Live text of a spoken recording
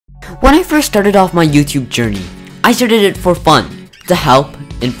When I first started off my YouTube journey, I started it for fun, to help,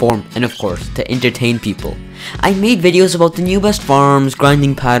 inform, and of course, to entertain people. I made videos about the new best farms,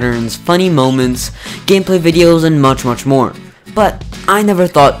 grinding patterns, funny moments, gameplay videos, and much more. But I never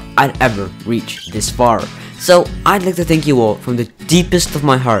thought I'd ever reach this far. So I'd like to thank you all from the deepest of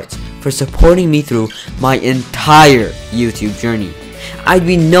my hearts for supporting me through my entire YouTube journey. I'd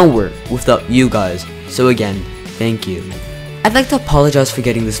be nowhere without you guys, so again, thank you. I'd like to apologize for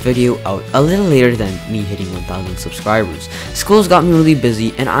getting this video out a little later than me hitting 1,000 subscribers. School's got me really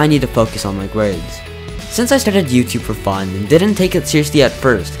busy and I need to focus on my grades. Since I started YouTube for fun and didn't take it seriously at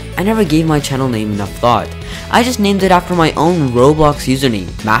first, I never gave my channel name enough thought. I just named it after my own Roblox username,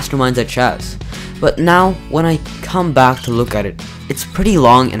 Masterminds at Chess. But now, when I come back to look at it, it's pretty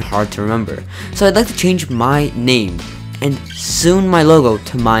long and hard to remember. So I'd like to change my name and soon my logo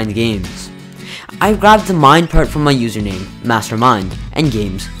to Mind Games. I grabbed the mind part from my username, Mastermind, and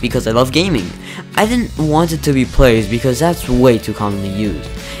Games because I love gaming. I didn't want it to be plays because that's way too commonly used.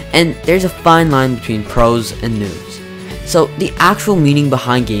 And there's a fine line between pros and noobs. So the actual meaning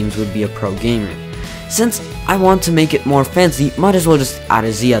behind games would be a pro gamer. Since I want to make it more fancy, might as well just add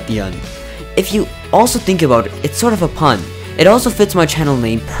a Z at the end. If you also think about it, it's sort of a pun. It also fits my channel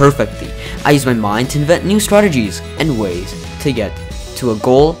name perfectly. I use my mind to invent new strategies and ways to get to a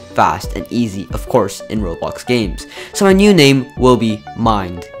goal fast and easy, of course, in Roblox games. So my new name will be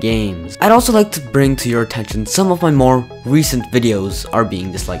Mind Games. I'd also like to bring to your attention some of my more recent videos are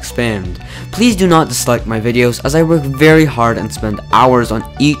being dislike spammed. Please do not dislike my videos as I work very hard and spend hours on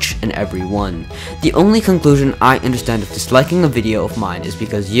each and every one. The only conclusion I understand of disliking a video of mine is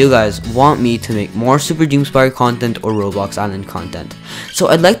because you guys want me to make more Super Doomspire content or Roblox Island content. So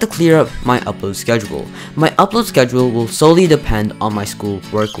I'd like to clear up my upload schedule. My upload schedule will solely depend on my school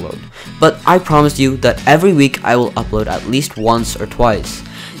workload. But I promise you that every week I will upload at least once or twice.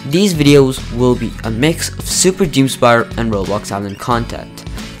 These videos will be a mix of Super Doomspire and Roblox Island content.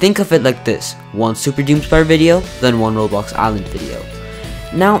 Think of it like this: one Super Doomspire video, then one Roblox Island video.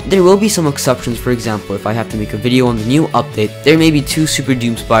 Now, there will be some exceptions. For example, if I have to make a video on the new update, there may be 2 Super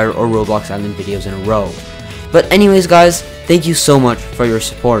Doomspire or Roblox Island videos in a row. But anyways guys, thank you so much for your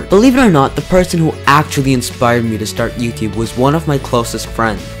support. Believe it or not, the person who actually inspired me to start YouTube was one of my closest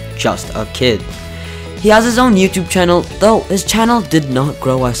friends, JustUHkid. He has his own YouTube channel, though his channel did not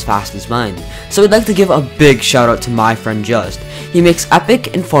grow as fast as mine. So I'd like to give a big shout out to my friend Just. He makes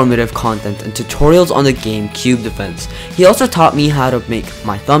epic, informative content and tutorials on the game Cube Defense. He also taught me how to make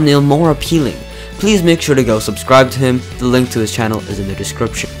my thumbnail more appealing. Please make sure to go subscribe to him. The link to his channel is in the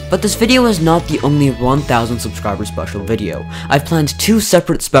description. But this video is not the only 1,000 subscriber special video. I've planned 2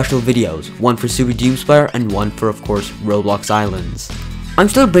 separate special videos, one for Super Doomspire and one for, of course, Roblox Islands. I'm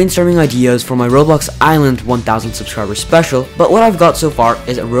still brainstorming ideas for my Roblox Island 1,000 subscriber special, but what I've got so far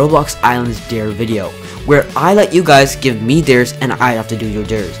is a Roblox Islands dare video, where I let you guys give me dares and I have to do your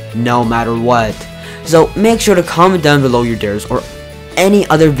dares, no matter what. So make sure to comment down below your dares or any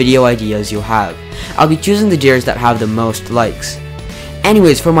other video ideas you have. I'll be choosing the dares that have the most likes.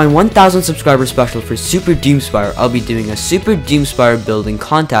 Anyways, for my 1,000 subscriber special for Super Doomspire, I'll be doing a Super Doomspire building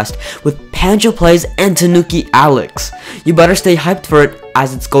contest with Pancho Plays and Tanuki Alex. You better stay hyped for it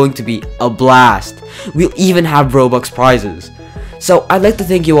as it's going to be a blast. We'll even have Robux prizes. So I'd like to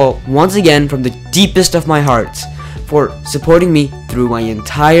thank you all once again from the deepest of my hearts for supporting me through my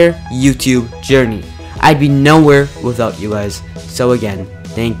entire YouTube journey. I'd be nowhere without you guys. So again,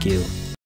 thank you.